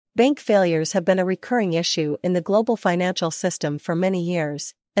Bank failures have been a recurring issue in the global financial system for many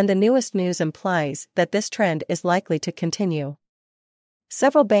years, and the newest news implies that this trend is likely to continue.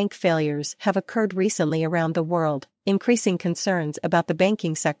 Several bank failures have occurred recently around the world, increasing concerns about the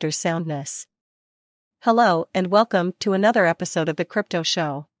banking sector's soundness. Hello and welcome to another episode of The Crypto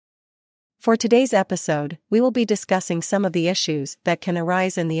Show. For today's episode, we will be discussing some of the issues that can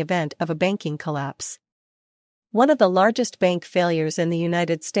arise in the event of a banking collapse. One of the largest bank failures in the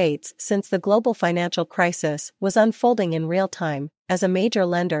United States since the global financial crisis was unfolding in real time, as a major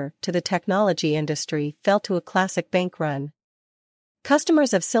lender to the technology industry fell to a classic bank run.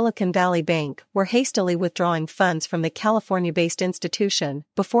 Customers of Silicon Valley Bank were hastily withdrawing funds from the California-based institution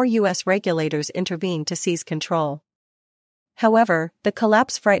before U.S. regulators intervened to seize control. However, the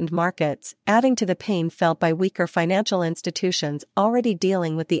collapse frightened markets, adding to the pain felt by weaker financial institutions already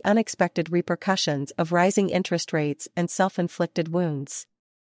dealing with the unexpected repercussions of rising interest rates and self-inflicted wounds.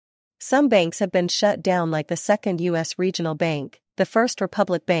 Some banks have been shut down, like the Second U.S. Regional Bank. The First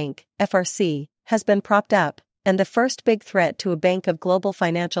Republic Bank, FRC, has been propped up, and the first big threat to a bank of global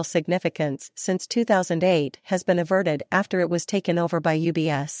financial significance since 2008 has been averted after it was taken over by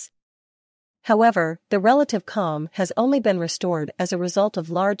UBS. However, the relative calm has only been restored as a result of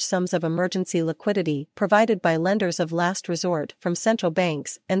large sums of emergency liquidity provided by lenders of last resort from central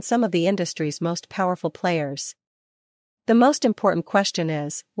banks and some of the industry's most powerful players. The most important question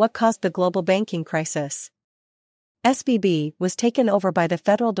is, what caused the global banking crisis? SVB was taken over by the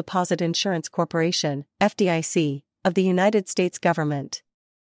Federal Deposit Insurance Corporation, FDIC, of the United States government.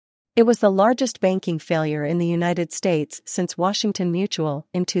 It was the largest banking failure in the United States since Washington Mutual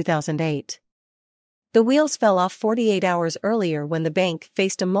in 2008. The wheels fell off 48 hours earlier when the bank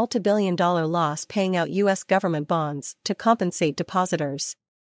faced a multi-billion-dollar loss paying out U.S. government bonds to compensate depositors.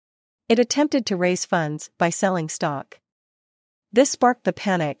 It attempted to raise funds by selling stock. This sparked the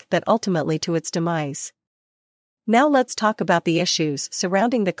panic that ultimately led to its demise. Now let's talk about the issues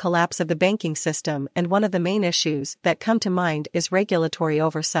surrounding the collapse of the banking system, and one of the main issues that come to mind is regulatory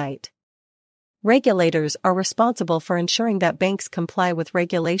oversight. Regulators are responsible for ensuring that banks comply with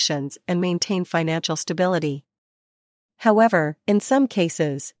regulations and maintain financial stability. However, in some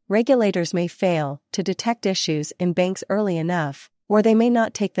cases, regulators may fail to detect issues in banks early enough, or they may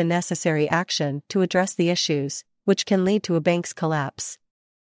not take the necessary action to address the issues, which can lead to a bank's collapse.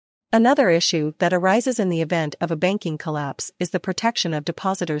 Another issue that arises in the event of a banking collapse is the protection of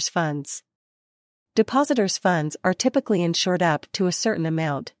depositors' funds. Depositors' funds are typically insured up to a certain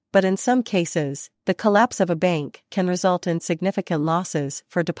amount, but in some cases, the collapse of a bank can result in significant losses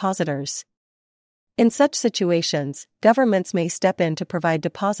for depositors. In such situations, governments may step in to provide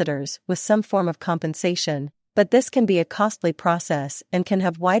depositors with some form of compensation, but this can be a costly process and can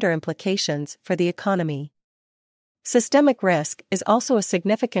have wider implications for the economy. Systemic risk is also a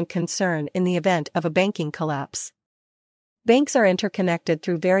significant concern in the event of a banking collapse. Banks are interconnected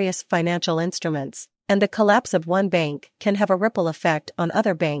through various financial instruments, and the collapse of one bank can have a ripple effect on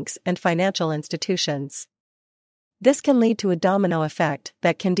other banks and financial institutions. This can lead to a domino effect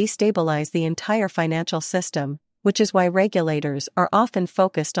that can destabilize the entire financial system, which is why regulators are often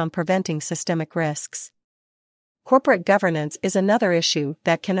focused on preventing systemic risks. Corporate governance is another issue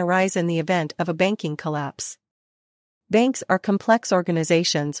that can arise in the event of a banking collapse. Banks are complex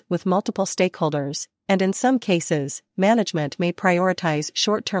organizations with multiple stakeholders, and in some cases, management may prioritize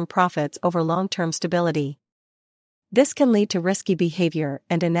short-term profits over long-term stability. This can lead to risky behavior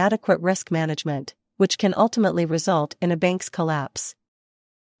and inadequate risk management, which can ultimately result in a bank's collapse.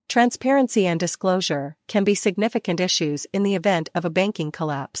 Transparency and disclosure can be significant issues in the event of a banking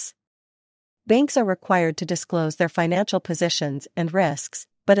collapse. Banks are required to disclose their financial positions and risks,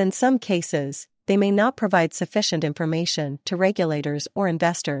 but in some cases, they may not provide sufficient information to regulators or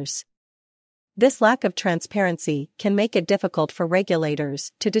investors. This lack of transparency can make it difficult for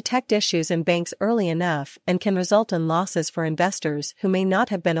regulators to detect issues in banks early enough and can result in losses for investors who may not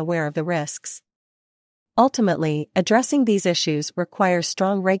have been aware of the risks. Ultimately, addressing these issues requires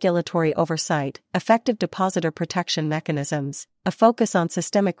strong regulatory oversight, effective depositor protection mechanisms, a focus on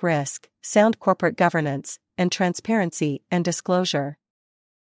systemic risk, sound corporate governance, and transparency and disclosure.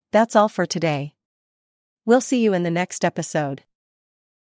 That's all for today. We'll see you in the next episode.